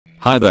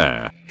Hi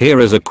there, here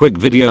is a quick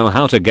video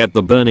how to get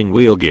the burning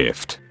wheel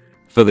gift.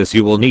 For this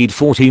you will need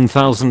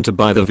 14,000 to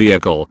buy the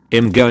vehicle.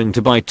 I'm going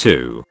to buy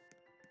 2.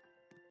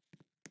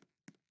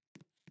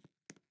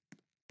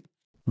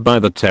 Buy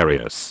the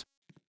Terios.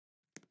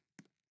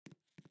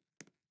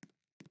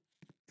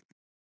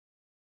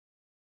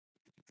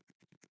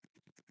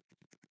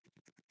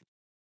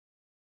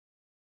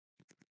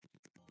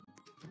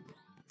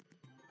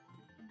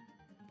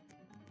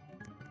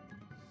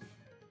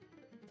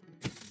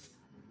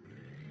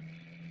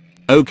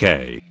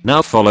 Okay,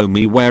 now follow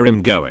me where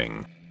I'm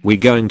going. We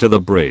going to the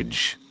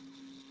bridge.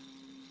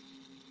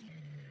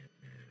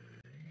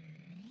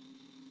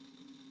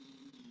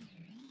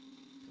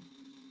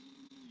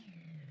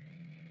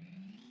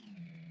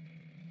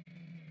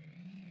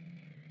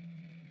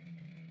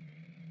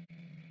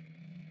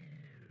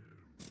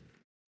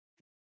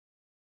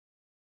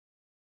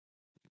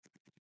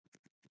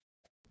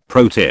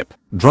 Pro tip,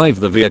 drive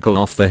the vehicle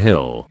off the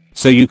hill,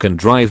 so you can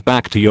drive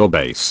back to your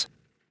base.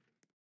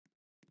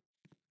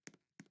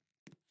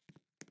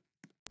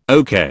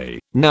 Okay,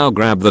 now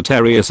grab the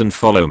Terios and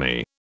follow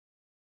me.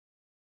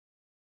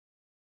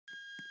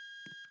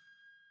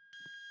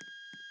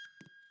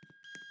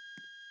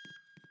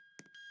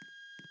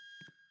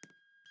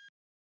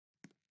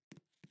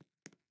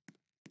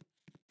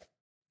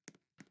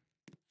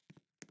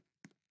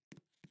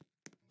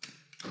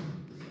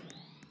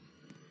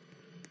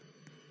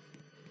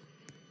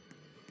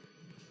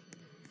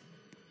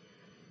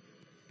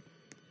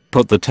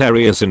 Put the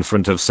Terios in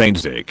front of Saint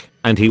Zick,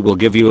 and he will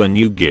give you a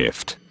new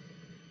gift.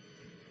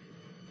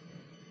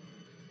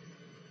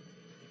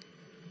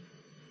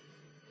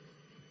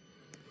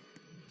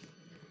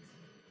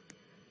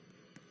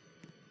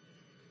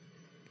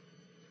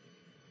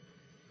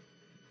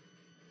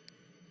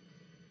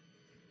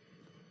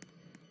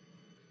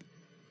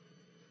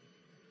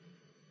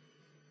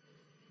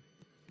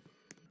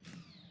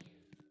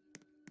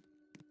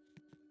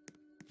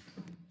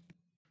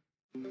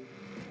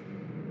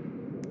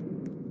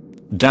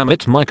 Damn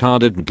it, my car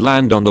didn't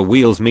land on the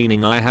wheels,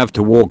 meaning I have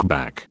to walk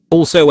back.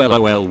 Also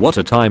lol, what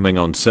a timing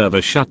on server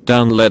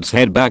shutdown, let's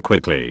head back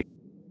quickly.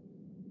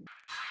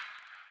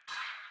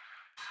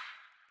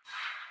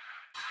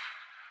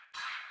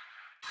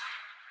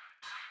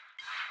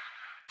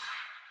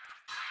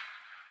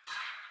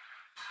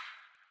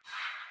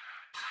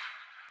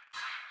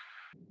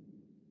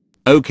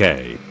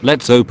 Okay,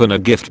 let's open a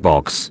gift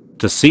box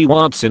to see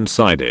what's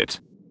inside it.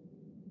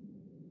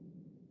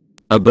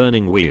 A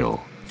burning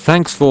wheel.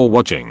 Thanks for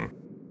watching.